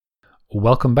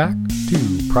Welcome back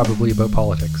to Probably About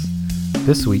Politics.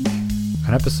 This week,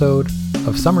 an episode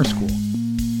of Summer School.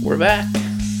 We're back.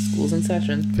 School's in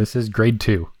session. This is grade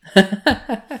 2.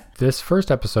 This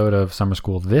first episode of Summer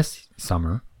School this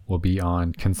summer will be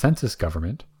on consensus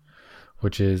government,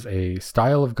 which is a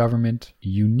style of government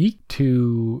unique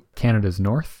to Canada's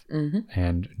north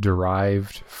and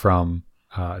derived from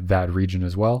that region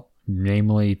as well.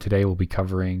 Namely, today we'll be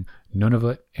covering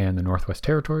Nunavut and the Northwest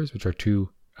Territories, which are two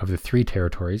of the three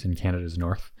territories in Canada's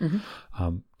north.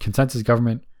 Consensus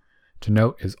government, to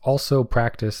note, is also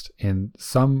practiced in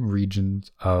some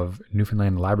regions of Newfoundland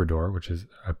and Labrador, which is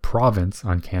a province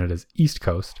on Canada's east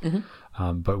coast.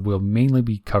 But we'll mainly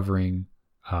be covering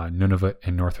Nunavut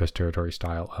and Northwest Territory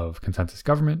style of consensus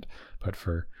government. But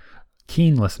for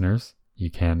keen listeners,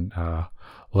 you can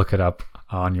look it up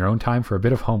on your own time for a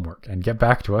bit of homework and get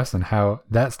back to us on how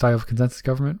that style of consensus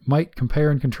government might compare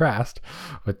and contrast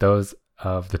with those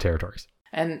of the territories.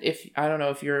 And if, I don't know,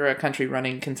 if you're a country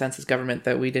running consensus government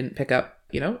that we didn't pick up,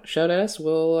 shout at us.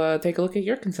 We'll take a look at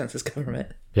your consensus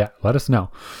government. Yeah, let us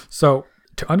know. So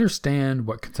to understand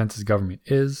what consensus government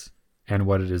is and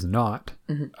what it is not,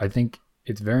 I think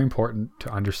it's very important to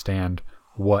understand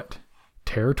what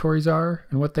territories are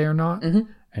and what they are not,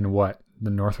 and what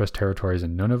the Northwest Territories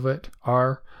and Nunavut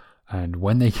are, and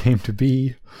when they came to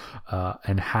be,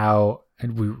 and how,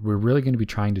 and we're really going to be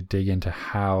trying to dig into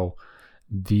how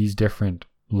these different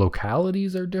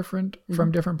localities are different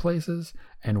from different places,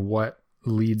 and what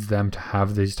leads them to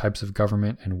have these types of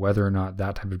government, and whether or not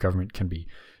that type of government can be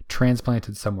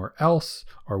transplanted somewhere else,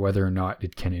 or whether or not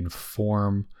it can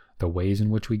inform the ways in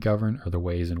which we govern, or the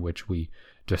ways in which we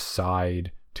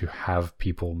decide to have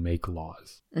people make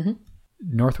laws.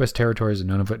 Northwest Territories and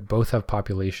Nunavut both have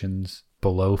populations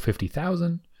below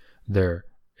 50,000. They're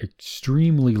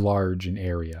extremely large in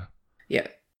area. Yeah.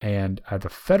 And at the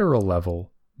federal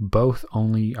level, both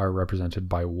only are represented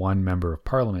by one member of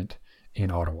parliament in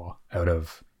Ottawa out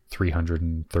of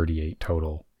 338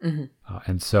 total.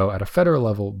 And so at a federal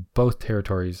level, both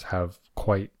territories have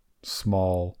quite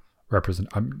small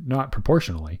not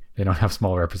proportionally, they don't have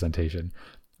small representation,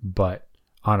 but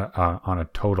on a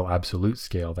total absolute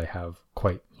scale, they have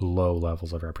quite low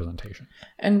levels of representation.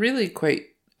 And really quite,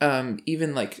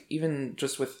 even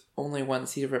just with only one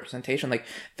seat of representation,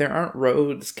 there aren't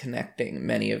roads connecting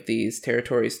many of these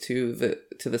territories to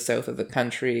the south of the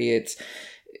country. It's,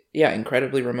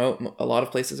 incredibly remote. A lot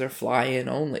of places are fly-in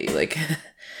only.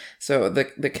 So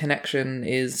the connection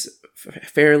is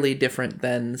fairly different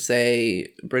than,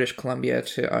 say, British Columbia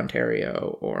to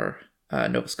Ontario or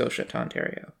Nova Scotia to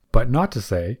Ontario. But not to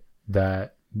say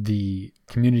that the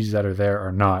communities that are there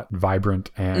are not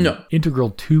vibrant and integral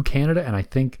to Canada. And I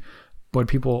think what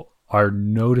people are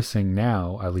noticing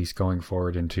now, at least going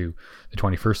forward into the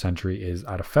 21st century, is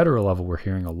at a federal level, we're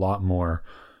hearing a lot more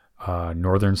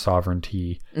northern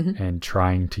sovereignty and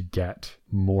trying to get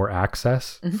more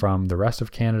access from the rest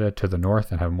of Canada to the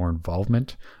north and have more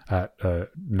involvement at a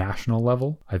national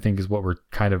level, I think is what we're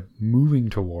kind of moving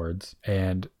towards.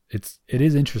 And it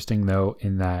is interesting, though,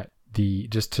 in that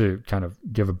just to kind of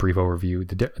give a brief overview,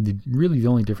 the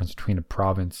only difference between a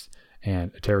province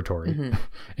and a territory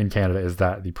in Canada is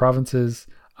that the provinces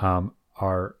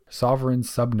are sovereign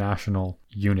subnational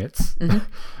units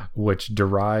which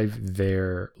derive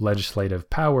their legislative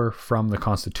power from the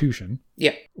Constitution,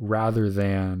 rather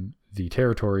than the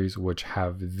territories, which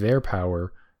have their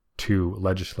power to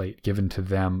legislate given to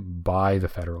them by the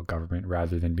federal government,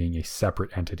 rather than being a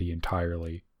separate entity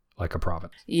entirely like a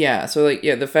province. Yeah, so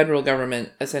the federal government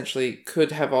essentially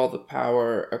could have all the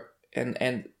power, and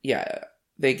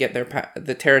they get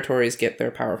the territories get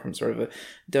their power from sort of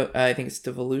I think it's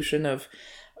devolution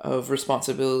of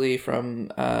responsibility from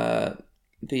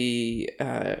the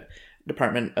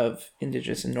Department of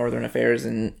Indigenous and Northern Affairs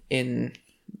in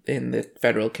the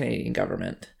federal Canadian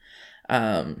government,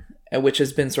 which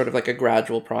has been sort of like a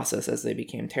gradual process as they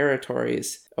became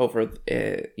territories over,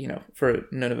 for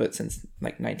Nunavut since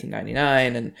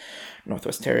 1999 and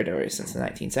Northwest Territories since the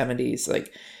 1970s.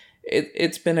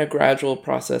 It's been a gradual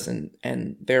process,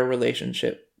 and their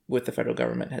relationship with the federal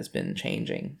government has been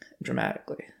changing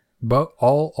dramatically. But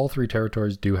all three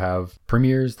territories do have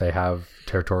premiers. They have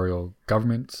territorial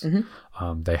governments.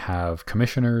 They have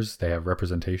commissioners. They have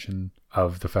representation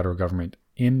of the federal government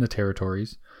in the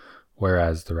territories,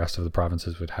 whereas the rest of the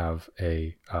provinces would have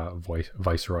a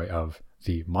viceroy of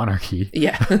the monarchy,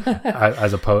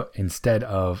 as opposed instead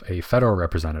of a federal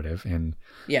representative in.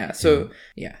 To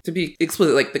be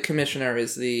explicit, the commissioner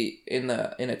is in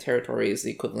a territory is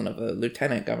the equivalent of a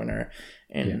lieutenant governor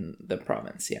in the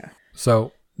province.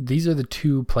 So these are the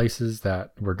two places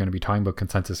that we're going to be talking about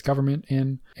consensus government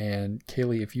in. And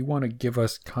Kaylee, if you want to give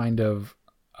us kind of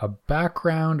a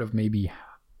background of maybe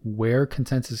where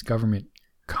consensus government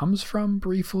comes from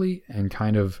briefly, and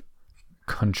kind of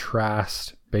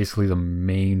contrast basically the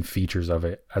main features of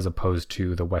it as opposed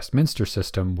to the Westminster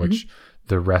system, which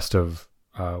the rest of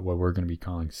what we're going to be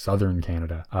calling Southern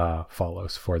Canada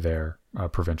follows for their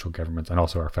provincial governments and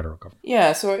also our federal government.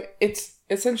 Yeah, so it's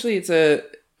a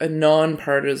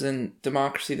non-partisan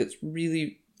democracy that's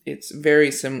really, it's very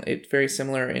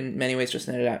similar in many ways, just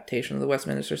an adaptation of the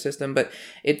Westminster system, but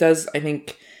it does, I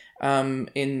think,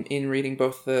 in reading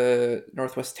both the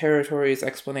Northwest Territories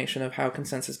explanation of how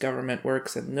consensus government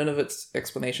works and Nunavut's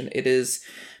explanation, it is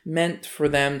meant for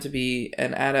them to be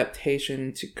an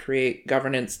adaptation to create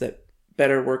governance that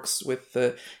better works with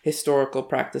the historical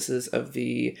practices of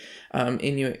the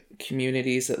Inuit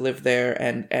communities that live there,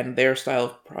 and their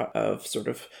style of sort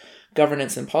of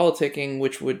governance and politicking,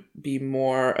 which would be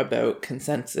more about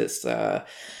consensus. Like,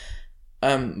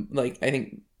 I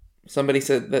think somebody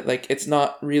said that, like, it's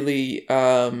not really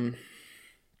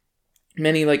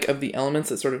many like of the elements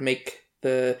that sort of make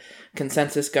the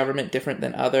consensus government different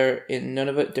than other in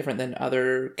Nunavut, different than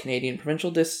other Canadian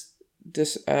provincial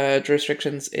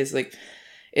jurisdictions, is like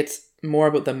it's more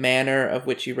about the manner of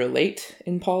which you relate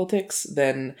in politics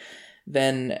than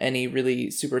any really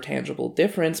super tangible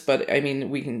difference. But I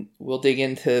mean, we'll dig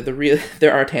into the real,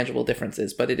 there are tangible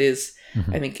differences, but it is,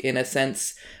 I think, in a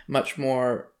sense, much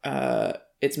more,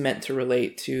 it's meant to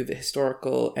relate to the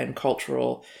historical and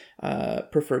cultural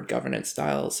preferred governance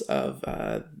styles of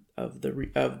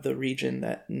the region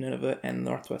that Nunavut and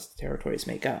Northwest Territories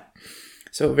make up.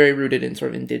 So very rooted in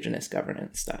sort of indigenous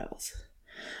governance styles.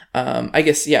 I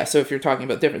guess, yeah, so if you're talking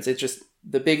about difference, it's just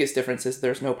the biggest difference is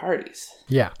there's no parties.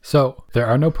 Yeah, so there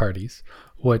are no parties,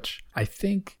 which I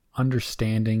think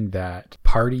understanding that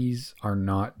parties are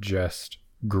not just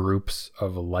groups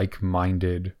of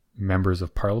like-minded members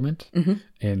of parliament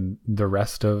in the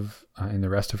rest of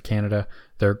Canada,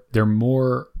 they're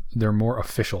more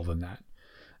official than that.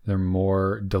 They're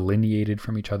more delineated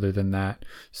from each other than that.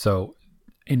 So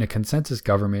in a consensus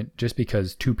government, just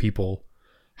because two people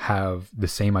have the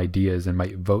same ideas and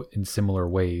might vote in similar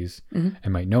ways and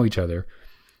might know each other,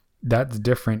 that's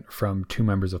different from two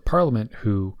members of parliament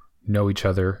who know each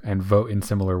other and vote in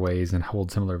similar ways and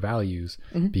hold similar values,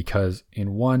 because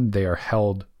in one, they are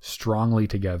held strongly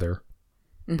together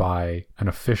by an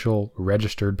official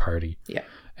registered party. Yeah.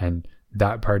 And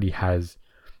that party has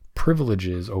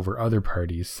privileges over other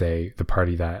parties. Say the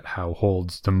party that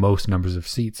holds the most numbers of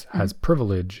seats has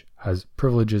privileges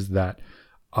that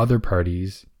other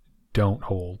parties don't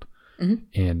hold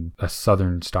in a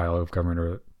Southern style of government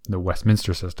or the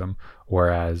Westminster system.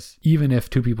 Whereas even if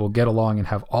two people get along and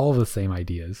have all of the same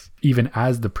ideas, even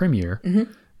as the premier,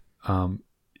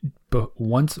 but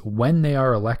when they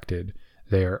are elected,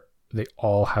 they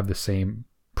all have the same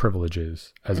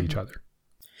privileges as each other.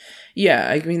 Yeah,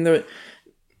 I mean,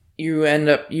 you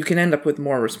can end up with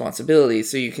more responsibilities.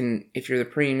 So you can, if you're the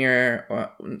premier,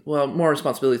 more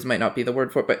responsibilities might not be the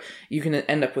word for it, but you can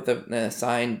end up with an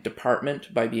assigned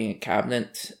department by being a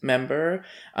cabinet member.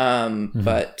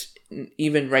 But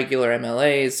even regular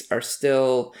MLAs are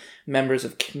still members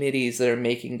of committees that are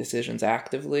making decisions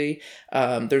actively.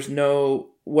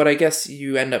 What I guess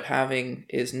you end up having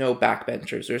is no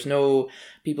backbenchers. There's no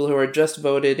people who are just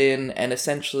voted in and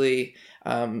essentially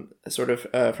sort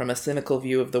of from a cynical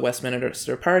view of the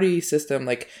Westminster Party system,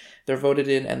 like they're voted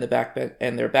in and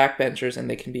they're backbenchers, and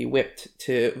they can be whipped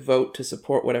to vote to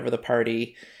support whatever the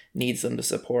party needs them to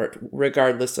support,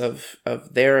 regardless of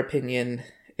their opinion.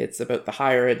 It's about the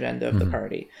higher agenda of the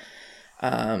party.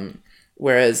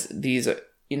 Whereas these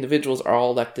individuals are all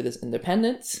elected as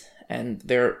independents, and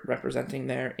they're representing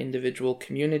their individual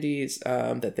communities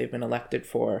that they've been elected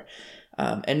for.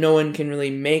 And no one can really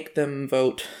make them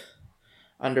vote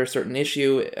under a certain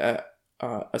issue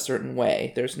a certain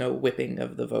way. There's no whipping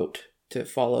of the vote to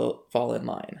fall in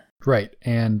line. Right.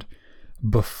 And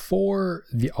before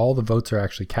all the votes are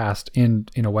actually cast in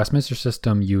a Westminster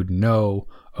system, you'd know,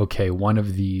 okay, one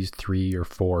of these 3 or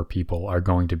 4 people are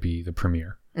going to be the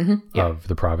premier of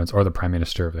the province or the prime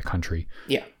minister of the country.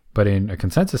 Yeah. But in a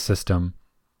consensus system,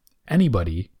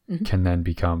 anybody can then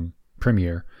become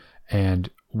premier. And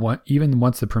even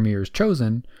once the premier is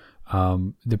chosen,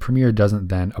 the premier doesn't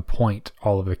then appoint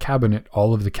all of the cabinet.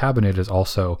 All of the cabinet is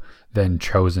also then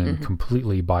chosen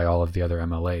completely by all of the other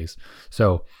MLAs.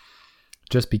 So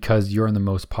just because you're in the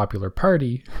most popular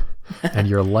party and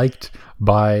you're liked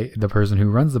by the person who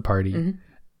runs the party,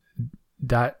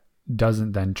 that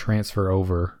doesn't then transfer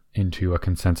over into a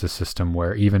consensus system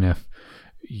where even if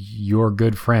you're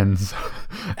good friends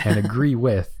and agree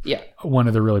with one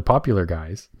of the really popular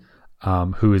guys,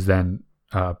 who is then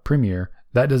premier,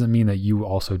 that doesn't mean that you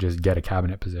also just get a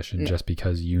cabinet position just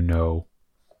because you know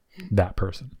that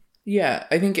person. Yeah,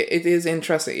 I think it is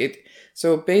interesting.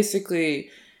 So basically,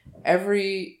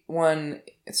 everyone.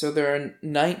 So there are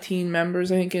 19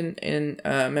 members, I think, in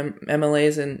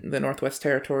MLAs in the Northwest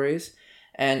Territories,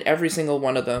 and every single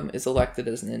one of them is elected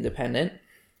as an independent.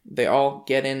 They all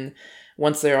get in.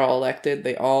 Once they're all elected,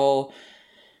 they all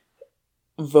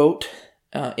vote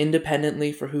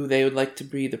independently for who they would like to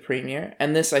be the premier.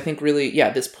 And this, I think, really,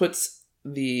 this puts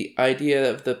the idea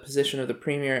of the position of the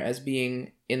premier as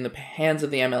being in the hands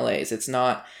of the MLAs. It's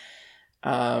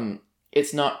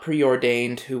not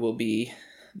preordained who will be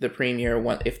the premier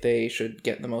if they should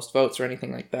get the most votes or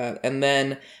anything like that. And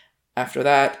then after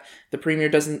that, the premier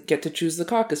doesn't get to choose the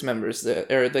caucus members,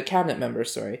 or the cabinet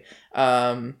members, sorry.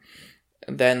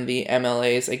 Then the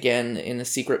MLAs, again, in a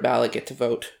secret ballot, get to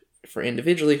vote for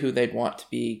individually who they'd want to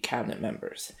be cabinet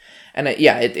members. And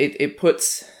it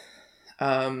puts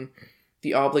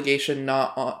the obligation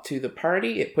not to the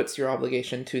party, it puts your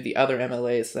obligation to the other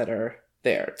MLAs that are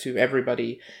there, to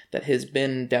everybody that has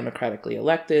been democratically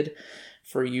elected,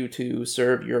 for you to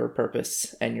serve your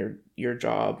purpose and your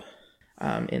job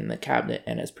in the cabinet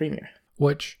and as premier.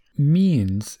 Which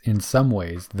means, in some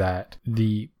ways, that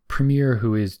the premier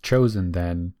who is chosen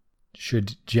then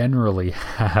should generally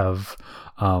have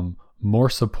more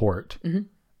support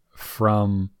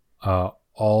from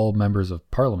all members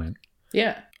of parliament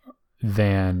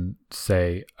than,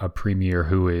 say, a premier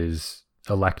who is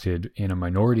elected in a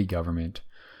minority government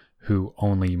who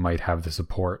only might have the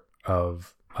support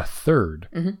of a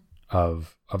third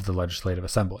of the legislative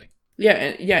assembly.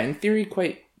 In theory,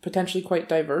 potentially quite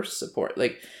diverse support,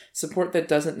 like support that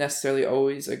doesn't necessarily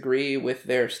always agree with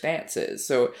their stances.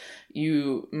 So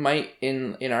you might,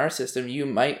 in our system, you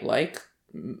might like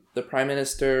the prime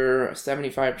minister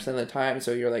 75% of the time,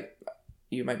 so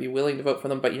you might be willing to vote for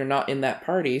them, but you're not in that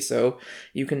party, so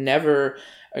you can never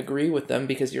agree with them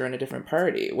because you're in a different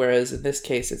party. Whereas in this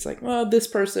case, it's like, well, this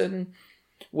person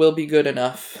will be good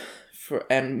enough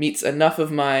and meets enough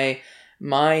of my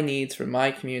needs from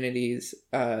my communities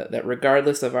that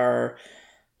regardless of our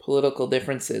political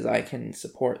differences, I can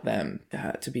support them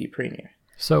to be premier.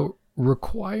 So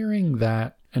requiring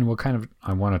that, and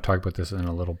I want to talk about this in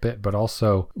a little bit, but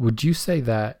also, would you say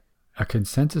that a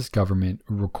consensus government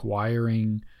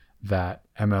requiring that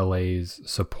MLAs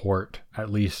support at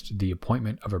least the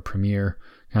appointment of a premier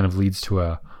kind of leads to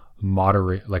a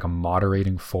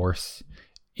moderating force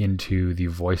into the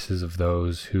voices of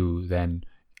those who then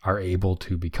are able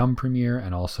to become premier,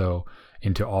 and also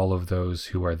into all of those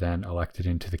who are then elected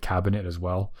into the cabinet as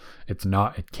well? It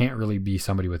can't really be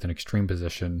somebody with an extreme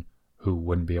position who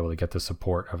wouldn't be able to get the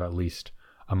support of at least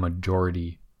a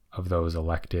majority of those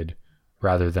elected,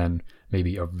 rather than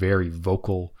maybe a very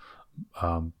vocal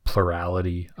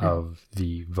plurality of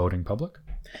the voting public?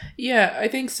 Yeah, I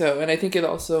think so. And I think it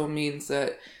also means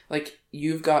that, like,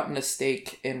 you've gotten a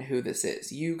stake in who this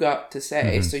is. You got to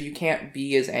say, so you can't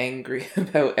be as angry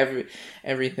about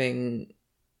everything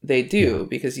they do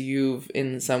because you've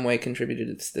in some way contributed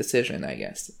to this decision, I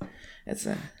guess.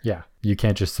 You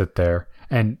can't just sit there.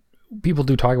 And people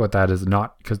do talk about that as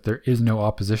not because there is no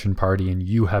opposition party and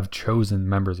you have chosen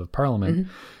members of parliament.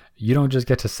 You don't just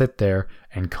get to sit there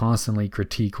and constantly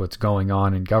critique what's going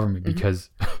on in government because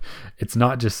it's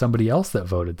not just somebody else that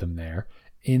voted them there.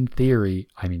 In theory,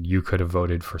 I mean, you could have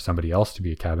voted for somebody else to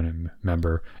be a cabinet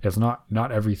member. It's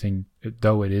not everything,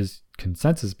 though it is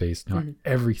consensus based, not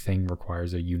everything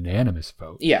requires a unanimous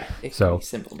vote. Yeah. So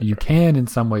you can, in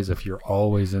some ways, if you're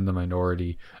always in the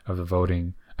minority of the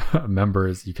voting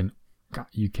members,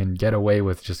 you can get away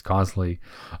with just constantly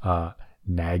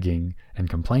nagging and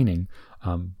complaining.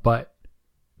 But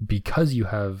because you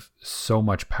have so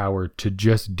much power to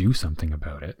just do something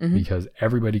about it, because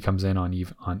everybody comes in on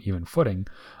even footing,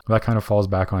 that kind of falls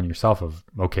back on yourself of,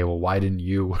 okay, well, why didn't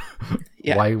you,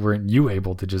 why weren't you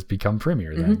able to just become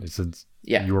premier then, since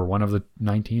you were one of the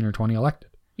 19 or 20 elected?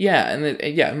 Yeah,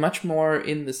 and much more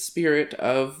in the spirit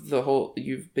of the whole,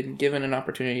 you've been given an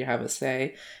opportunity to have a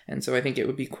say, and so I think it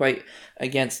would be quite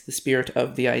against the spirit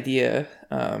of the idea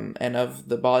and of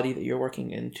the body that you're working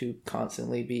in to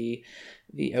constantly be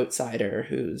the outsider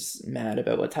who's mad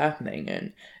about what's happening,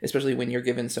 and especially when you're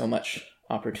given so much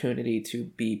opportunity to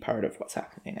be part of what's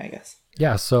happening, I guess.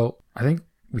 Yeah, so I think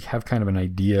we have kind of an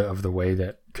idea of the way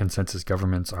that consensus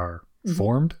governments are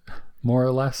formed, more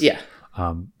or less. Yeah.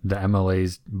 The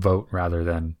MLAs vote rather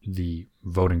than the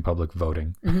voting public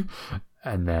voting,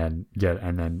 and then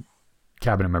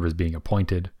cabinet members being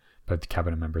appointed, but the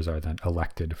cabinet members are then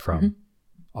elected from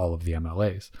all of the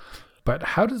MLAs. But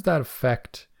how does that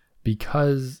affect,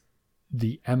 because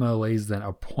the MLAs then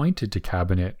appointed to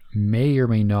cabinet may or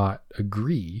may not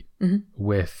agree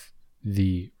with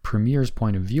the premier's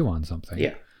point of view on something?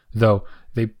 Yeah. Though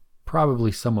they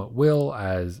probably somewhat will,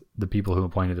 as the people who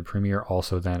appointed the premier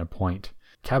also then appoint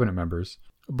cabinet members.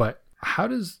 But how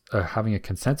does having a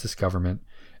consensus government,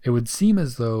 it would seem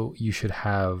as though you should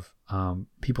have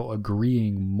people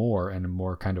agreeing more and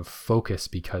more kind of focus,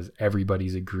 because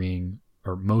everybody's agreeing,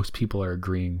 or most people are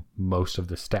agreeing most of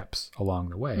the steps along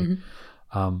the way.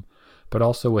 But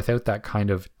also without that kind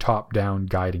of top-down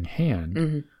guiding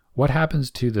hand, what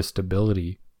happens to the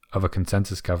stability of a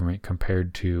consensus government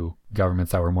compared to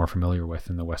governments that we're more familiar with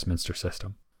in the Westminster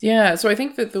system? Yeah, so I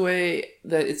think that the way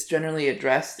that it's generally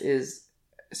addressed is,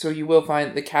 so you will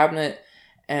find the cabinet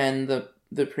and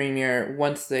the premier,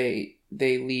 once they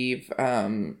leave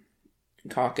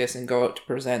caucus and go out to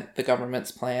present the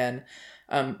government's plan,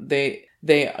 they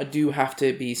do have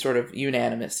to be sort of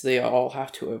unanimous. They all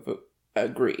have to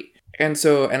agree. And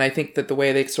I think that the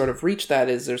way they sort of reach that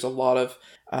is there's a lot of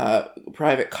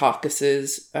private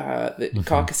caucuses.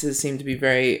 Caucuses seem to be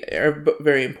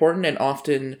very important, and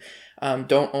often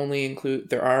don't only include,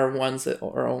 there are ones that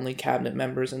are only cabinet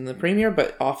members and the premier,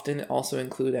 but often also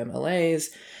include MLAs.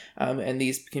 And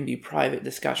these can be private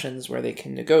discussions where they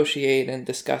can negotiate and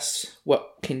discuss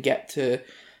what can get to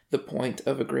the point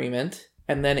of agreement.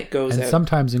 And then it goes out. And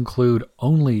sometimes include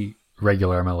only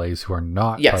regular MLAs who are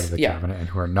not part of the cabinet and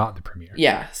who are not the premier.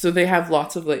 Yeah. So they have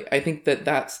lots of, I think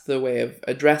that's the way of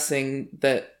addressing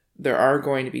that there are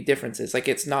going to be differences.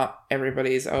 It's not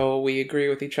everybody's, we agree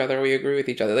with each other.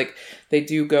 They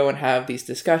do go and have these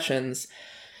discussions.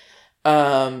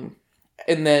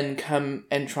 And then come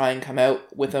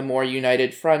out with a more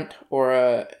united front,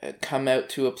 or come out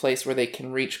to a place where they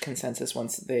can reach consensus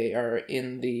once they are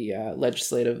in the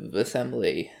legislative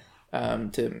assembly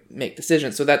to make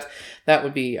decisions. So that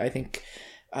would be, I think,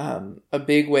 a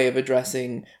big way of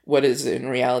addressing what is in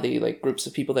reality groups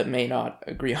of people that may not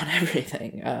agree on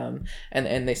everything,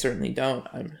 and they certainly don't.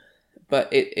 But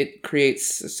it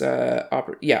creates this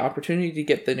opportunity to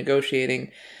get the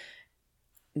negotiating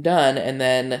done, and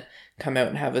then come out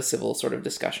and have a civil sort of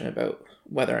discussion about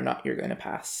whether or not you're going to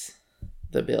pass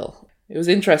the bill. It was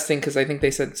interesting because I think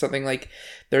they said something like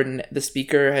the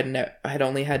speaker had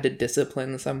only had to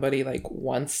discipline somebody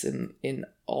once in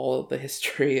all of the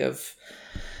history of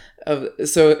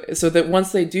so that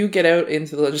once they do get out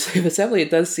into the Legislative Assembly,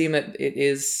 it does seem that it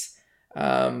is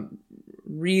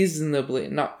reasonably,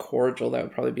 not cordial, that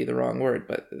would probably be the wrong word,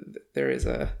 but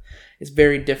it's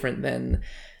very different than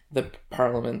the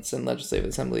parliaments and legislative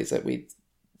assemblies that we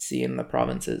see in the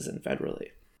provinces and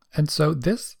federally. And so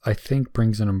this, I think,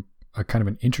 brings in a kind of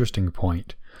an interesting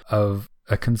point of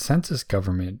a consensus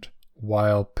government,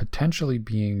 while potentially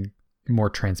being more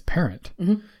transparent,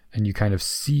 and you kind of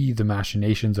see the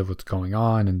machinations of what's going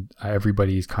on, and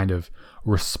everybody's kind of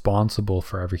responsible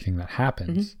for everything that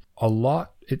happens.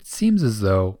 It seems as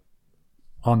though,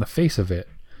 on the face of it,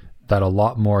 that a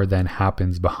lot more then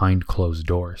happens behind closed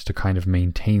doors to kind of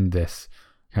maintain this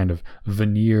kind of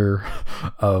veneer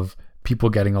of people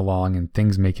getting along and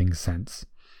things making sense.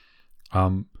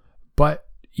 But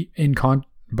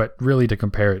really, to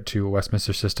compare it to a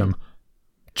Westminster system,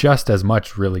 just as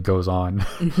much really goes on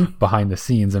behind the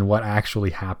scenes, and what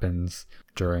actually happens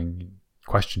during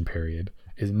question period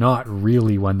is not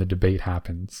really when the debate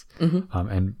happens.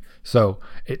 And so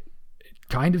it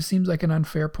kind of seems like an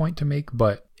unfair point to make,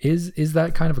 but is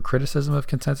that kind of a criticism of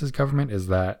consensus government, is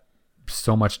that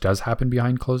so much does happen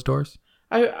behind closed doors?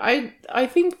 I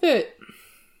think that,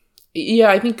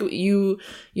 I think you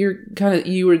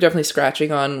were definitely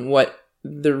scratching on what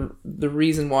the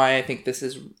reason why I think this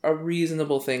is a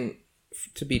reasonable thing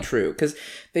to be true, because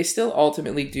they still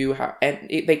ultimately do have, and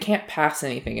they can't pass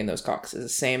anything in those caucuses, the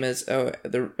same as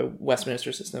the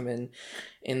Westminster system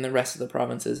in the rest of the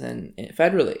provinces and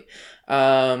federally.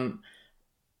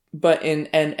 But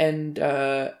and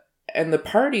the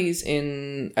parties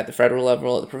at the federal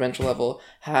level, at the provincial level,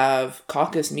 have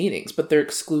caucus meetings, but they're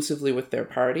exclusively with their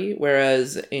party.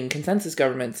 Whereas in consensus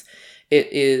governments, it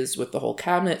is with the whole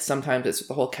cabinet. Sometimes it's with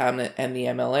the whole cabinet and the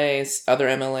MLAs, other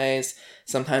MLAs.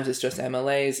 Sometimes it's just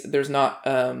MLAs. There's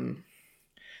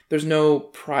no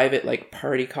private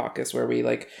party caucus where we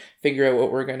figure out what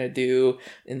we're going to do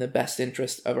in the best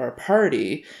interest of our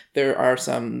party. There are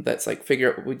some that's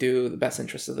figure out what we do in the best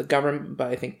interest of the government, but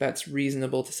I think that's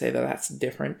reasonable to say that that's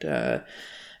different. So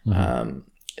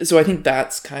I think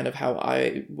that's kind of how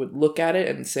I would look at it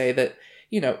and say that,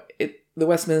 the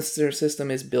Westminster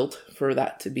system is built for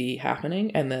that to be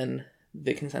happening, and then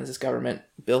the consensus government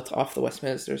built off the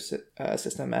Westminster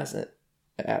system as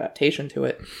adaptation to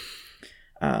it,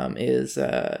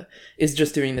 is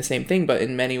just doing the same thing, but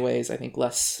in many ways, I think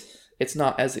less. It's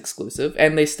not as exclusive,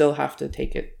 and they still have to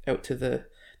take it out to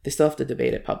they still have to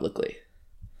debate it publicly.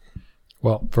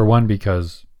 Well, for one,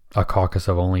 because a caucus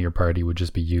of only your party would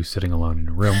just be you sitting alone in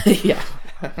a room. Yeah.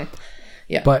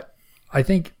 Yeah. But I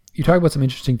think you talk about some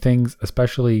interesting things,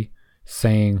 especially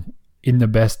saying in the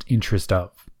best interest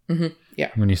of. Mm-hmm. Yeah.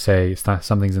 When you say it's not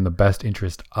something's in the best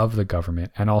interest of the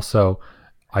government. And also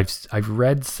I've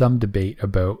read some debate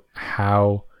about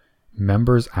how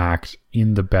members act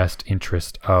in the best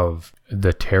interest of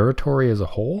the territory as a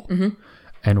whole, mm-hmm.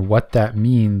 and what that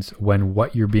means when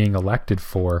what you're being elected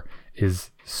for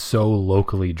is so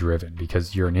locally driven,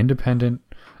 because you're an independent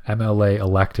MLA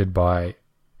elected by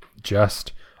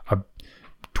just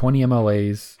 20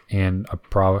 MLAs in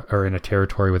in a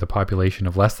territory with a population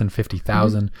of less than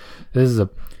 50,000. Mm-hmm. This is a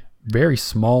very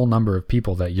small number of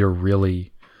people that you're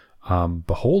really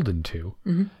beholden to.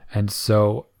 Mm-hmm. And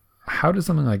so how does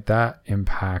something like that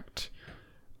impact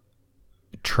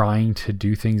trying to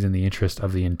do things in the interest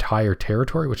of the entire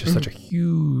territory, which is mm-hmm. such a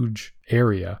huge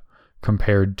area,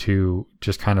 compared to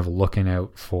just kind of looking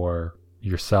out for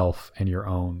yourself and your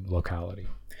own locality?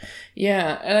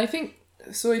 Yeah, and I think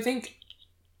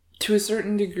to a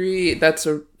certain degree, that's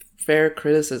a fair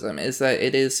criticism, is that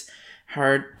it is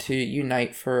hard to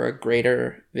unite for a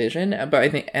greater vision. But I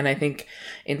think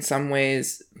in some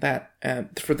ways that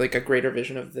for like a greater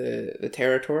vision of the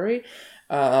territory,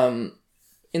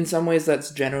 in some ways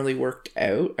that's generally worked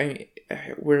out. I mean,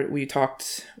 when we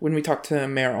talked to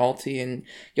Mayor Alty in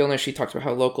Yellowknife, she talked about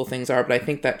how local things are, but I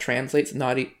think that translates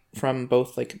not from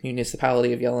both like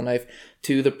municipality of Yellowknife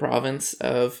to the province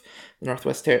of the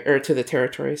Northwest to the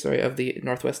territory, of the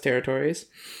Northwest Territories.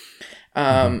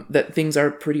 Mm-hmm. That things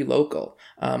are pretty local.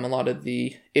 A lot of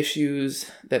the issues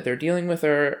that they're dealing with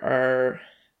are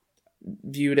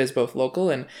viewed as both local,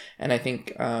 and I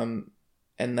think and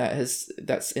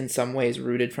that's in some ways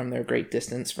rooted from their great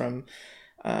distance from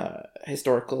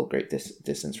historical great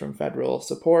distance from federal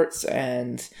supports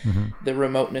and mm-hmm. the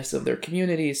remoteness of their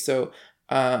communities. So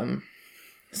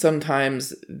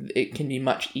sometimes it can be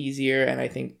much easier, and I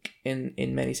think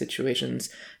in many situations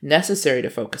necessary, to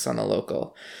focus on the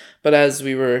local. But as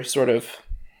we were sort of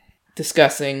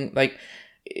discussing, like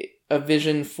a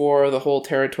vision for the whole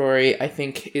territory, I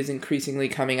think is increasingly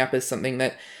coming up as something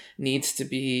that needs to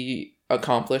be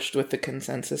accomplished with the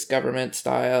consensus government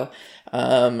style,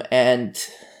 and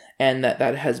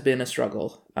that has been a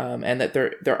struggle, and that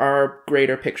there are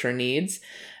greater picture needs.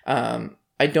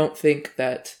 I don't think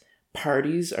that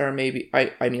parties are maybe,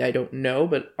 I mean, I don't know,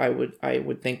 but I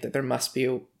would think that there must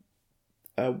be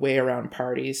a way around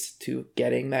parties to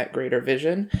getting that greater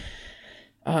vision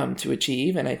to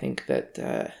achieve. And I think that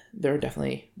there are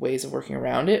definitely ways of working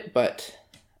around it. But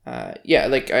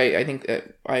like I think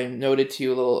that I noted to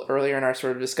you a little earlier in our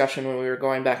sort of discussion when we were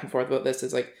going back and forth about this,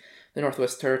 is like the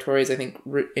Northwest Territories, I think,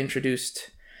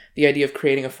 introduced the idea of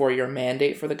creating a 4-year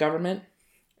mandate for the government.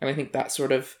 And I think that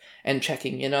sort of, and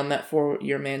checking in on that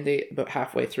 4-year mandate about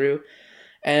halfway through.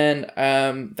 And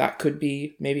that could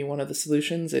be maybe one of the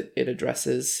solutions. It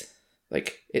addresses,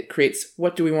 like, it creates,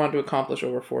 what do we want to accomplish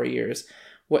over 4 years?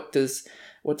 What does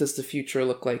the future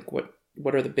look like?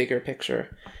 What are the bigger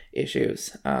picture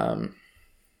issues?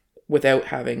 Without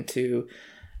having to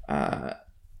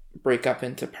break up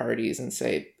into parties and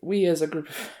say, we as a group,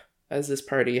 as this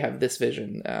party, have this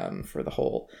vision for the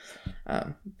whole.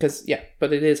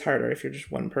 But it is harder if you're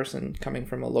just one person coming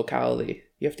from a locality.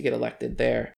 You have to get elected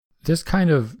there. This kind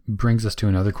of brings us to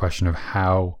another question of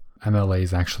how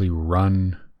MLAs actually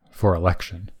run for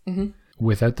election. Mm-hmm.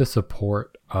 Without the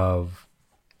support of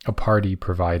a party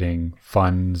providing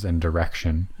funds and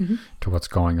direction mm-hmm. to what's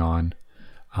going on,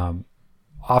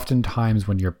 oftentimes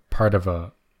when you're part of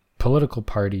a political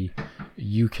party,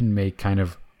 you can make kind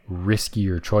of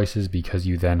riskier choices because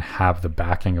you then have the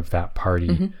backing of that party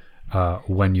mm-hmm.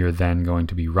 When you're then going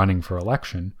to be running for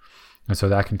election. And so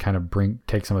that can kind of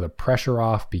take some of the pressure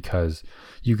off, because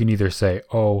you can either say,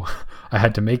 oh, I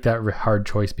had to make that hard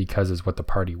choice because it's what the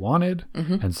party wanted.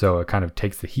 Mm-hmm. And so it kind of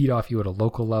takes the heat off you at a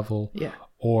local level. Yeah.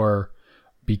 Or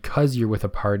because you're with a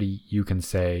party, you can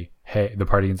say, hey, the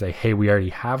party can say, hey, we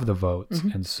already have the votes.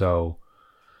 Mm-hmm. And so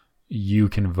you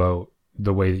can vote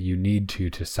the way that you need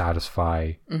to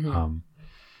satisfy mm-hmm.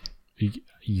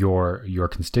 Your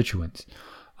constituents.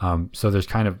 So there's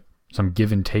kind of some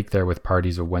give and take there with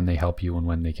parties of when they help you and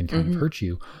when they can kind mm-hmm. of hurt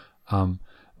you.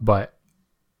 But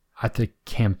at the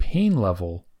campaign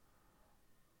level,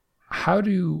 how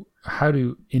do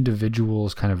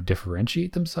individuals kind of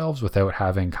differentiate themselves without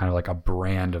having kind of like a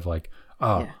brand of like,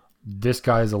 oh, yeah. this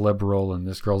guy's a liberal and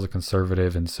this girl's a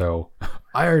conservative, and so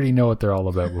I already know what they're all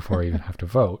about before I even have to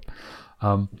vote.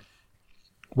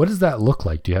 What does that look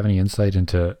like? Do you have any insight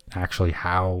into actually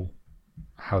how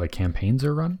the campaigns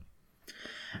are run?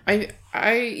 So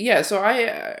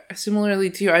I similarly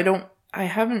to you, I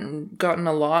haven't gotten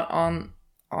a lot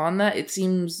on that. It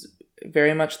seems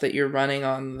very much that you're running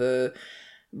on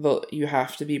you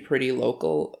have to be pretty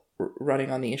local,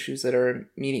 running on the issues that are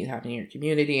immediately happening in your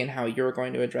community and how you're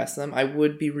going to address them. I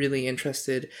would be really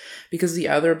interested, because the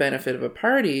other benefit of a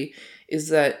party is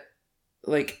that,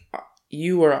 like,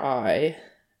 you or I,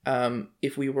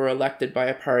 if we were elected by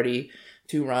a party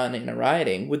to run in a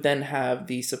riding, would then have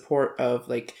the support of,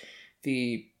 like,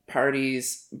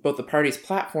 both the party's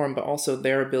platform, but also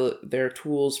their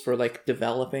tools for, like,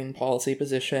 developing policy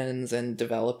positions and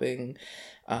developing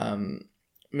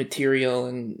material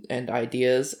and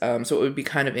ideas. So it would be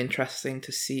kind of interesting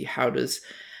to see I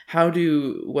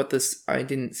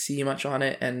didn't see much on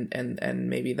it, and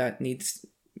maybe that needs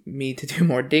me to do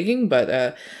more digging,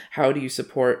 but how do you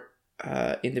support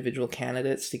individual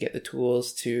candidates to get the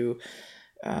tools to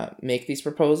make these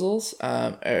proposals,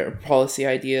 policy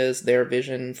ideas, their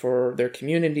vision for their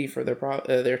community, for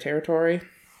their territory?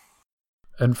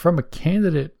 And from a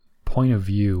candidate point of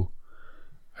view,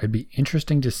 it'd be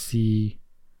interesting to see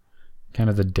kind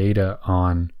of the data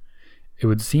on, it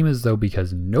would seem as though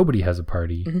because nobody has a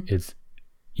party, mm-hmm. it's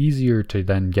easier to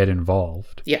then get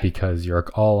involved because you're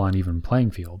all on even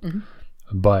playing field. Mm-hmm.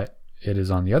 But it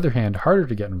is, on the other hand, harder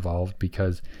to get involved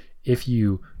because if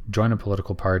you join a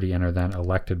political party and are then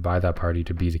elected by that party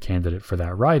to be the candidate for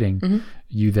that riding, mm-hmm.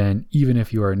 you then, even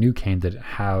if you are a new candidate,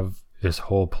 have this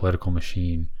whole political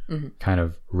machine mm-hmm. kind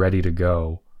of ready to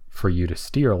go for you to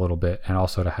steer a little bit, and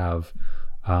also to have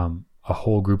a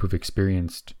whole group of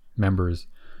experienced members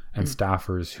and mm-hmm.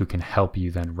 staffers who can help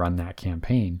you then run that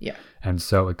campaign. Yeah. And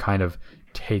so it kind of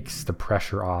takes the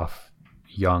pressure off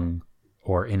young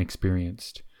or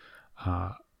inexperienced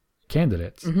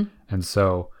candidates. Mm-hmm. And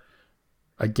so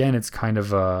again, it's kind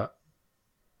of a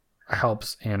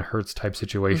helps and hurts type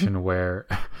situation mm-hmm. where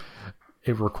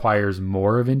it requires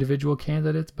more of individual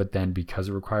candidates, but then because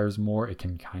it requires more, it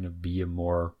can kind of be a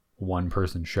more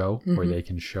one-person show mm-hmm. where they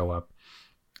can show up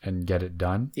and get it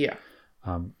done. Yeah.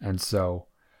 And so,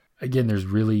 again, there's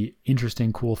really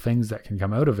interesting, cool things that can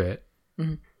come out of it,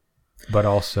 mm-hmm. but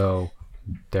also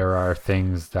there are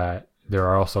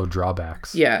also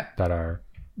drawbacks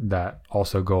that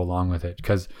also go along with it.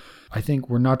 Because I think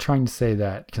we're not trying to say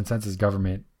that consensus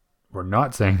government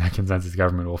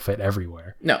will fit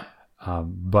everywhere. No.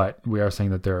 But we are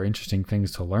saying that there are interesting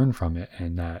things to learn from it,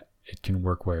 and that it can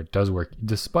work where it does work,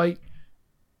 despite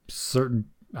certain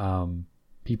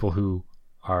people who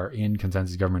are in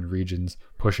consensus government regions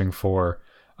pushing for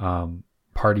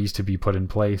parties to be put in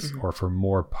place mm-hmm. or for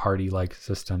more party-like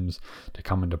systems to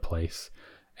come into place.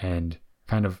 And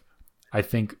kind of, I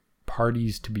think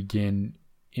parties to begin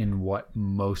in what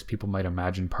most people might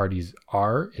imagine parties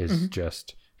are is mm-hmm.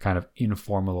 just kind of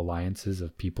informal alliances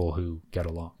of people who get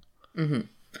along. Mm-hmm.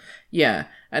 Yeah.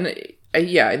 And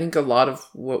I think a lot of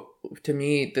what, to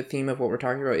me, the theme of what we're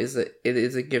talking about is that it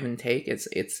is a give and take. It's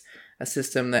a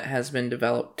system that has been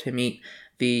developed to meet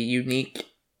the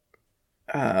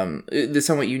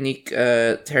somewhat unique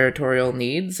territorial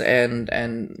needs and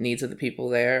needs of the people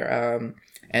there,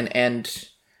 and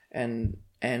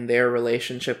their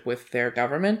relationship with their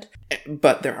government.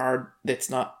 But it's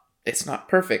not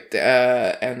perfect,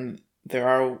 and there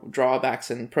are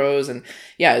drawbacks and pros, and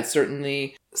it's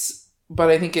certainly. But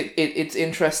I think it's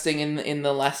interesting in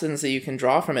the lessons that you can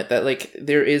draw from it, that, like,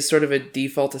 there is sort of a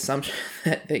default assumption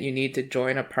that you need to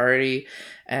join a party,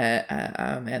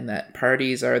 and that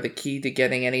parties are the key to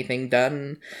getting anything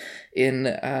done in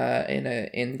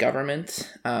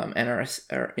government, and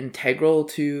are integral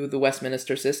to the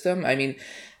Westminster system. I mean,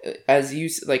 as you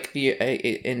like,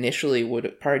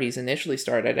 parties initially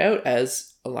started out as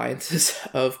alliances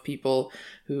of people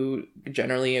who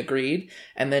generally agreed,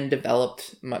 and then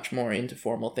developed much more into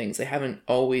formal things. They haven't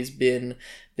always been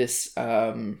this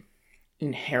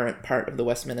inherent part of the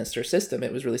Westminster system.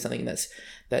 It was really something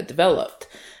that developed.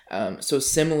 So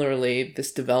similarly,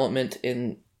 this development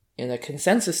in a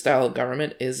consensus style of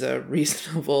government is a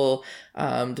reasonable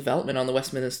development on the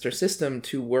Westminster system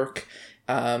to work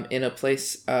in a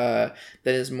place that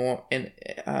is more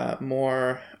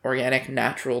organic,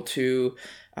 natural to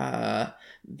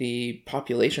the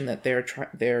population that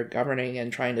they're governing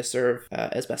and trying to serve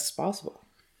as best as possible.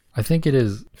 I think it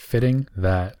is fitting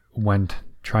that when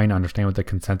trying to understand what the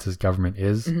consensus government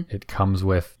is, mm-hmm. it comes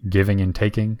with giving and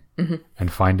taking mm-hmm.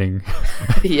 and finding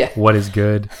what is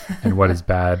good and what is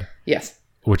bad. Yes.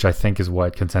 which I think is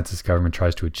what consensus government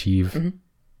tries to achieve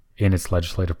in its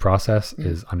legislative process,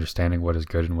 is understanding what is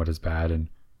good and what is bad and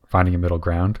finding a middle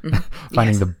ground,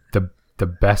 finding the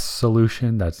best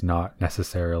solution that's not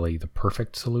necessarily the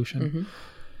perfect solution.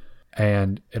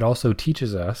 And it also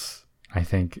teaches us, I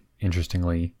think,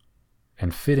 interestingly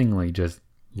and fittingly, just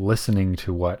listening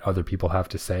to what other people have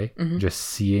to say, just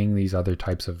seeing these other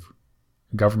types of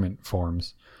government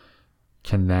forms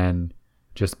can then,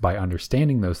 just by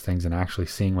understanding those things and actually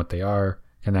seeing what they are,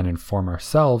 can then inform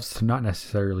ourselves to not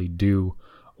necessarily do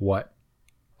what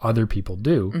other people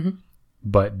do,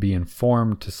 but be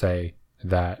informed to say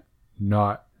that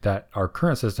our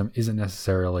current system isn't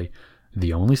necessarily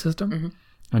the only system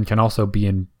and can also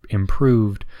be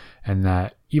improved, and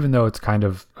that even though it's kind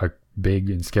of a big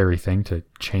and scary thing to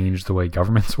change the way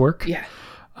governments work,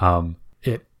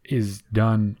 it is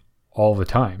done all the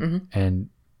time. And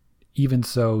even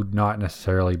so, not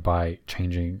necessarily by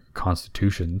changing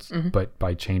constitutions, but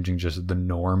by changing just the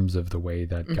norms of the way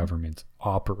that governments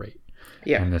operate.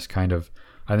 And this kind of,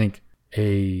 I think,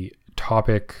 a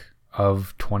topic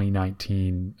of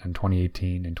 2019 and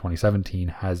 2018 and 2017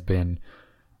 has been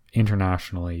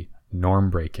internationally norm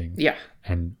breaking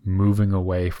and moving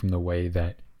away from the way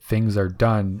that things are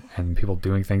done and people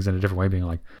doing things in a different way, being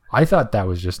like, I thought that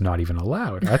was just not even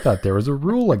allowed. I thought there was a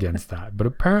rule against that, but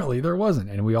apparently there wasn't.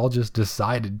 And we all just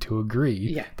decided to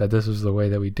agree that this is the way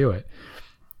that we do it.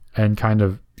 And kind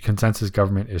of consensus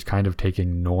government is kind of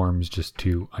taking norms just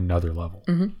to another level.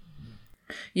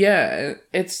 Yeah,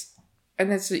 it's like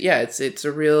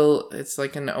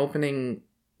an opening,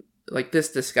 like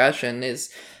this discussion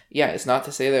is, it's not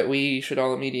to say that we should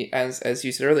all as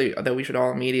you said earlier, that we should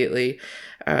all immediately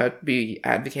be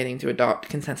advocating to adopt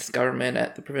consensus government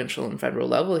at the provincial and federal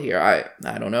level here. I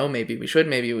don't know, maybe we should,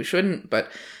 maybe we shouldn't, but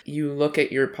you look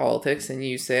at your politics and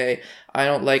you say, I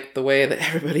don't like the way that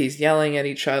everybody's yelling at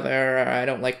each other, or I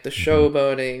don't like the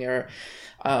showboating, or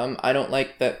I don't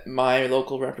like that my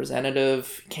local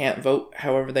representative can't vote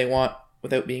however they want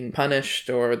without being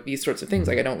punished, or these sorts of things.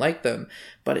 Like, I don't like them,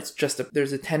 but it's just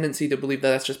there's a tendency to believe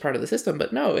that that's just part of the system.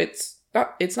 But no, it's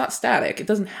not static. It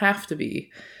doesn't have to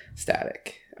be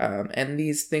static. And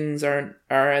these things are,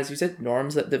 as you said,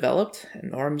 norms that developed, and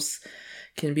norms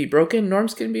can be broken.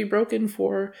 Norms can be broken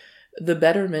for the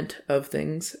betterment of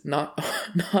things, not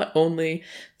only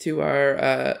to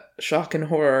our shock and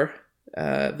horror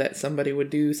that somebody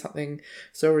would do something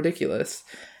so ridiculous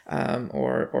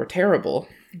or terrible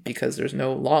because there's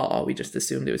no law. We just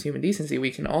assumed it was human decency.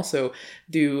 We can also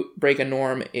break a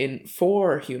norm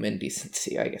for human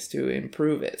decency, I guess, to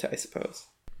improve it, I suppose.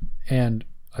 And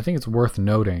I think it's worth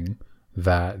noting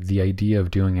that the idea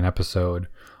of doing an episode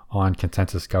on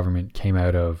consensus government came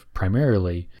out of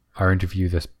primarily our interview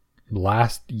this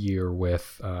last year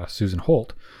with Susan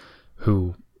Holt,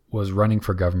 who was running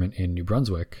for government in New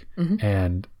Brunswick.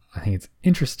 And I think it's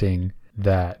interesting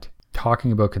that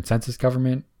talking about consensus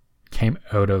government came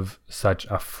out of such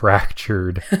a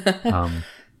fractured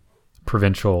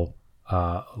provincial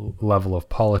level of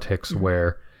politics,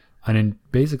 where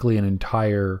basically an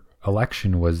entire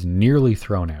election was nearly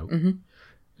thrown out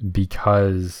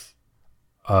because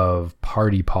of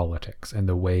party politics and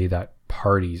the way that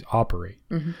parties operate.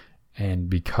 And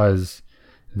because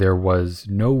there was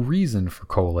no reason for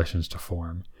coalitions to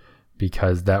form,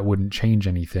 because that wouldn't change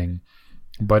anything.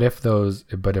 But if that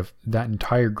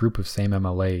entire group of same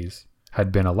MLAs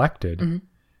had been elected,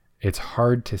 it's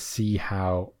hard to see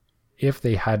how, if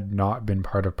they had not been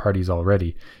part of parties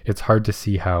already, it's hard to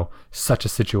see how such a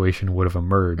situation would have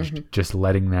emerged, just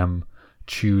letting them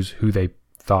choose who they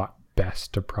thought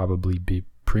best to probably be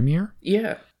premier.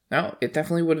 Yeah. No, it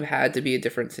definitely would have had to be a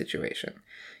different situation.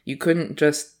 You couldn't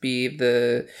just be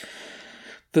the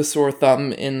sore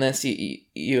thumb in this.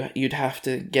 You'd have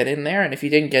to get in there, and if you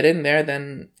didn't get in there,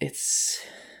 then it's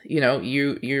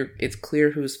it's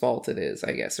clear whose fault it is,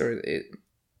 I guess, or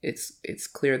it's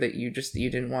clear that you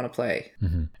didn't want to play.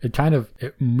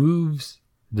 It moves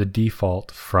the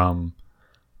default from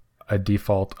a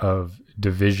default of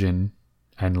division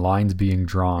and lines being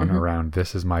drawn around,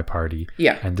 this is my party,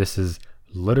 and this is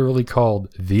literally called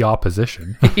the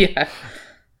opposition,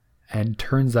 and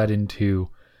turns that into,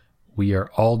 we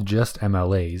are all just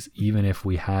MLAs, even if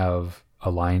we have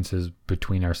alliances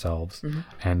between ourselves,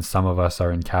 and some of us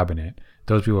are in cabinet.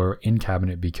 Those people are in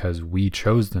cabinet because we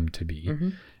chose them to be.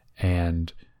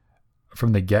 And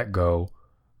from the get-go,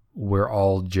 we're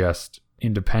all just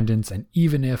independents. And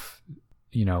even if,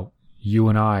 you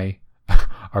and I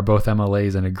are both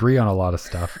MLAs and agree on a lot of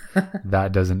stuff,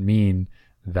 that doesn't mean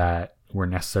that we're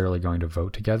necessarily going to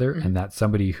vote together, and that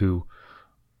somebody who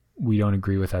we don't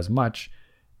agree with as much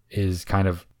is kind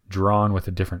of drawn with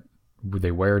a different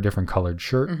they wear a different colored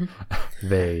shirt.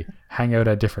 They hang out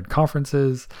at different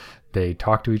conferences. They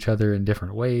talk to each other in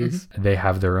different ways. They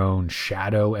have their own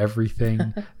shadow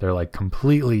everything. They're like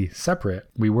completely separate.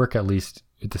 We work at least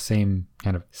with the same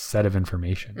kind of set of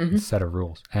information, set of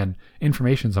rules. And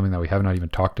information is something that we have not even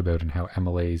talked about, and how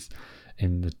MLAs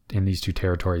in these two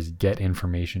territories get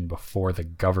information before the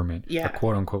government, the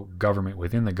quote unquote government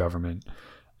within the government,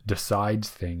 decides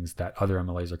things that other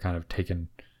MLAs are kind of taken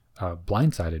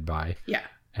blindsided by. Yeah.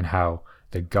 And how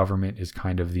the government is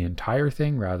kind of the entire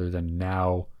thing, rather than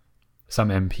now some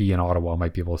MP in Ottawa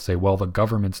might be able to say, well, the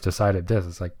government's decided this.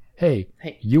 It's like, hey,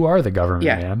 you are the government,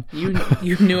 man.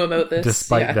 You knew about this.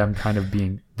 Despite them kind of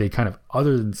being, they kind of,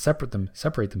 other than separate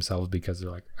themselves because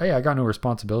they're like, hey, I got no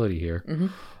responsibility here.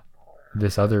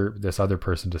 This other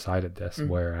person decided this,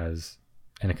 whereas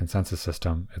in a consensus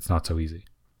system, it's not so easy.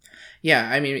 Yeah,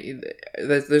 I mean,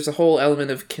 there's a whole element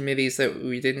of committees that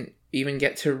we didn't even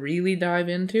get to really dive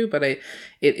into, but it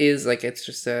is like, it's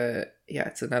just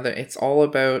it's all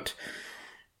about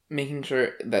making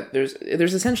sure that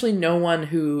there's essentially no one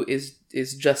who is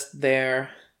just there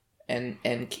and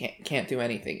can't do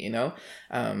anything, you know,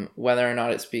 whether or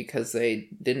not it's because they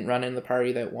didn't run in the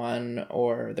party that won,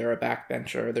 or they're a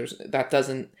backbencher. That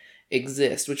doesn't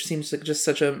exist, which seems like just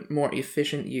such a more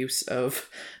efficient use of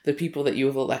the people that you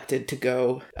have elected to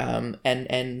go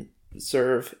and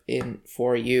serve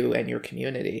for you and your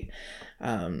community.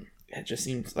 It just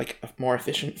seems like a more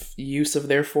efficient use of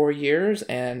their 4 years,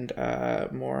 and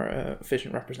more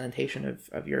efficient representation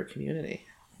of your community.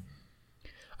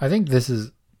 I think this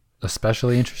is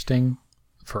especially interesting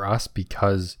for us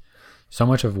because so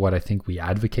much of what I think we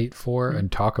advocate for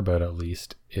and talk about, at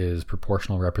least, is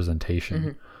proportional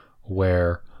representation,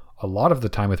 where a lot of the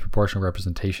time with proportional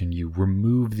representation, you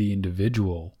remove the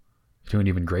individual to an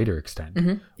even greater extent,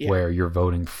 where you're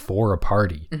voting for a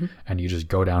party and you just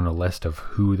go down a list of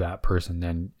who that person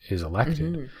then is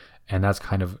elected. And that's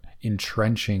kind of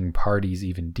entrenching parties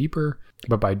even deeper,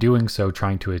 but by doing so,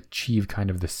 trying to achieve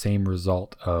kind of the same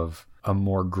result of a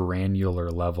more granular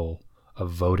level of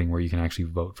voting, where you can actually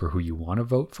vote for who you want to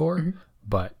vote for.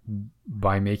 But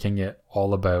by making it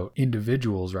all about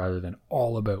individuals rather than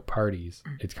all about parties,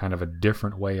 it's kind of a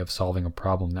different way of solving a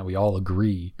problem that we all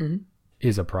agree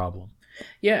is a problem.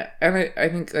 Yeah, and I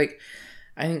think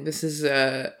this is,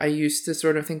 I used to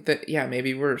sort of think that,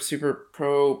 maybe we're super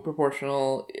pro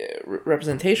proportional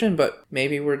representation, but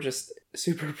maybe we're just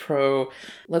super pro,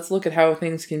 let's look at how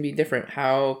things can be different.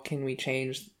 How can we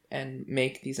change and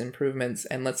make these improvements?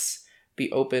 And let's be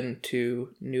open to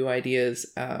new ideas,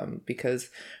 because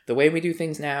the way we do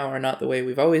things now are not the way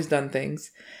we've always done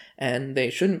things, and they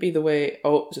shouldn't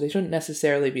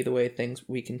necessarily be the way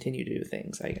we continue to do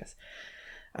things, I guess.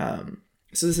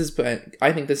 So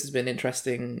I think this has been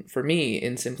interesting for me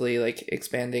in simply like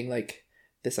expanding like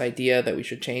this idea that we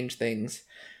should change things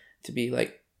to be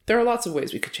like, there are lots of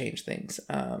ways we could change things.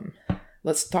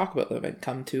 Let's talk about them and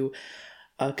come to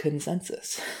a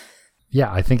consensus. Yeah,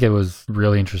 I think it was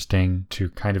really interesting to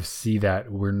kind of see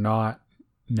that we're not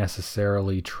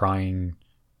necessarily trying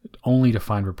only to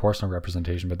find proportional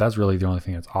representation, but that's really the only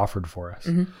thing that's offered for us.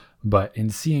 But in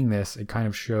seeing this, it kind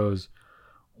of shows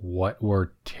what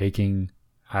we're taking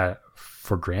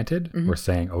for granted. We're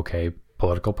saying, okay,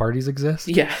 political parties exist.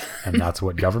 Yeah. And that's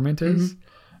what government is.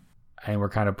 And we're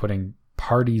kind of putting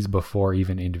parties before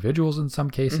even individuals in some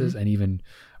cases. And even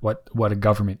what a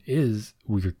government is,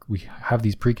 we have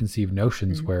these preconceived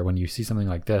notions where when you see something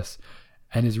like this,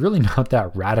 and it's really not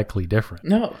that radically different.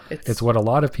 No. It's what a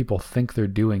lot of people think they're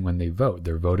doing when they vote.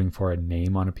 They're voting for a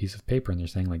name on a piece of paper, and they're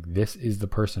saying like, this is the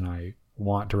person I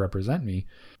want to represent me.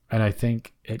 And I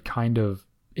think it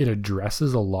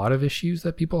addresses a lot of issues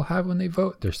that people have when they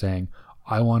vote. They're saying,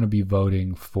 I want to be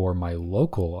voting for my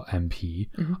local MP.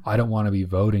 I don't want to be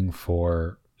voting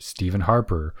for Stephen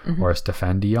Harper or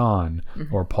Stéphane Dion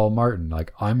or Paul Martin.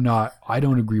 Like, I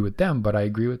don't agree with them, but I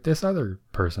agree with this other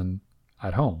person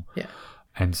at home. Yeah.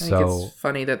 And I think it's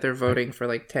funny that they're voting for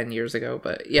like 10 years ago,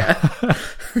 but yeah.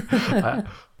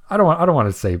 I don't want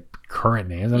to say current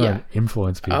names. I don't want to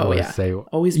influence people to say,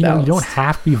 always you don't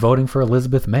have to be voting for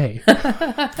Elizabeth May.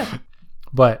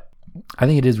 But I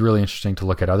think it is really interesting to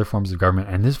look at other forms of government,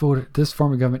 and this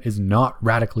form of government is not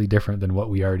radically different than what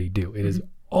we already do. It is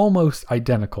almost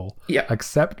identical,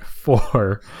 except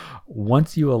for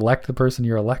once you elect the person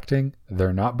you're electing,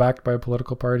 they're not backed by a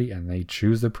political party, and they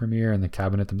choose the premier and the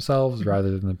cabinet themselves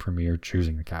rather than the premier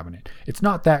choosing the cabinet. It's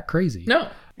not that crazy. No,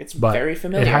 it's very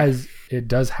familiar. It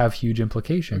does have huge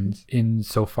implications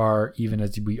insofar, even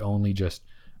as we only just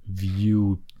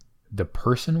view the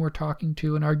person we're talking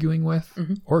to and arguing with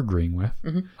or agreeing with,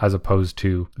 as opposed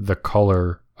to the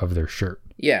color of their shirt.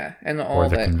 Yeah, and all or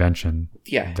the that convention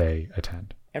they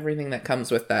attend. Everything that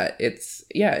comes with that. It's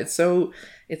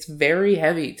very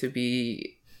heavy to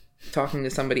be talking to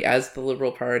somebody as the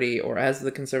Liberal Party or as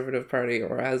the Conservative Party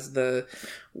or as the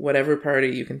whatever party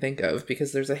you can think of,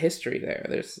 because there's a history there.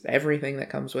 There's everything that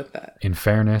comes with that. In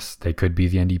fairness, they could be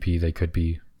the NDP, they could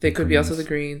be also the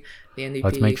Green, the NDP.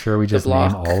 Let's make sure we just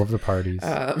name all of the parties.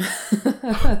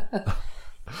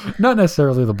 Not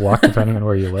necessarily the Bloc, depending on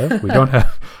where you live. We don't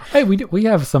have. Hey, we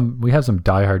have some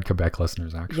diehard Quebec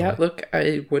listeners, actually. Yeah, look,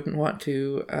 I wouldn't want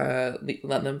to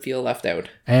let them feel left out,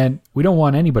 and we don't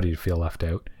want anybody to feel left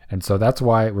out. And so that's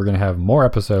why we're going to have more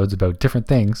episodes about different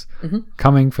things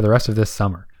coming for the rest of this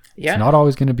summer. Yeah. It's not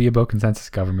always going to be about consensus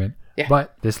government,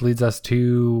 but this leads us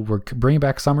to, we're bringing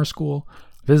back summer school.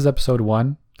 This is episode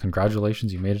 1.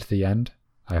 Congratulations, you made it to the end.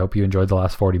 I hope you enjoyed the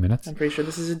last 40 minutes. I'm pretty sure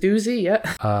this is a doozy,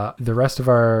 yeah. The rest of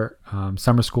our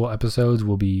summer school episodes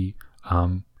will be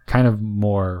kind of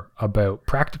more about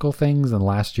practical things, and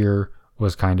last year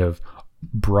was kind of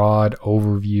broad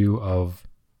overview of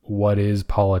what is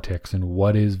politics and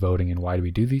what is voting and why do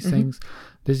we do these things.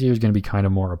 This year is going to be kind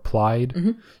of more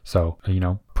applied. So,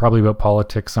 probably about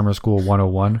politics, summer school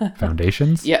 101,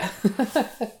 foundations. Yeah.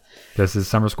 This is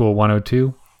summer school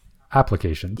 102,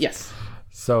 applications. Yes.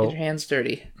 So get your hands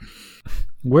dirty.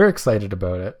 We're excited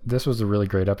about it. This was a really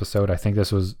great episode. I think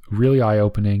this was really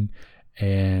eye-opening.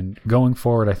 And going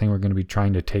forward, I think we're going to be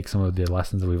trying to take some of the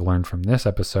lessons that we've learned from this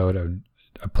episode and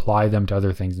apply them to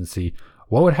other things and see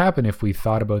what would happen if we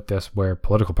thought about this where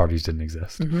political parties didn't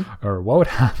exist, or what would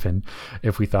happen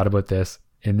if we thought about this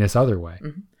in this other way.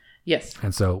 Yes.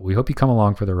 And so we hope you come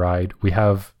along for the ride. We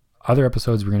have other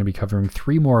episodes. We're going to be covering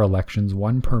 3 more elections,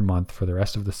 1 per month for the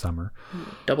rest of the summer.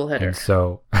 Double header. And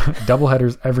so double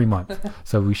headers every month.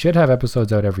 So we should have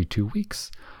episodes out every 2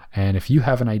 weeks. And if you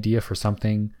have an idea for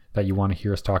something that you want to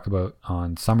hear us talk about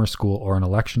on summer school or an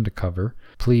election to cover,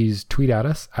 please tweet at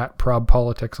us at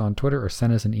probpolitics on Twitter or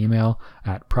send us an email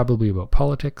at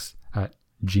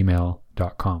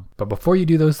probablyaboutpolitics@gmail.com. But before you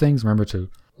do those things, remember to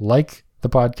like the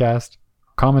podcast,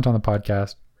 comment on the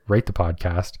podcast, rate the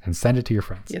podcast, and send it to your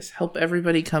friends. Yes, help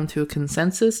everybody come to a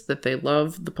consensus that they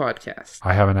love the podcast.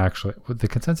 I haven't actually. The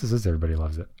consensus is everybody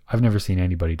loves it. I've never seen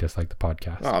anybody dislike the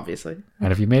podcast. Well, obviously.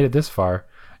 And if you made it this far,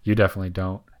 you definitely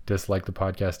don't dislike the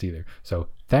podcast either. So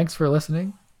thanks for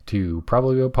listening to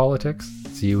Probably About Politics.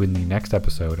 See you in the next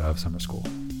episode of Summer School.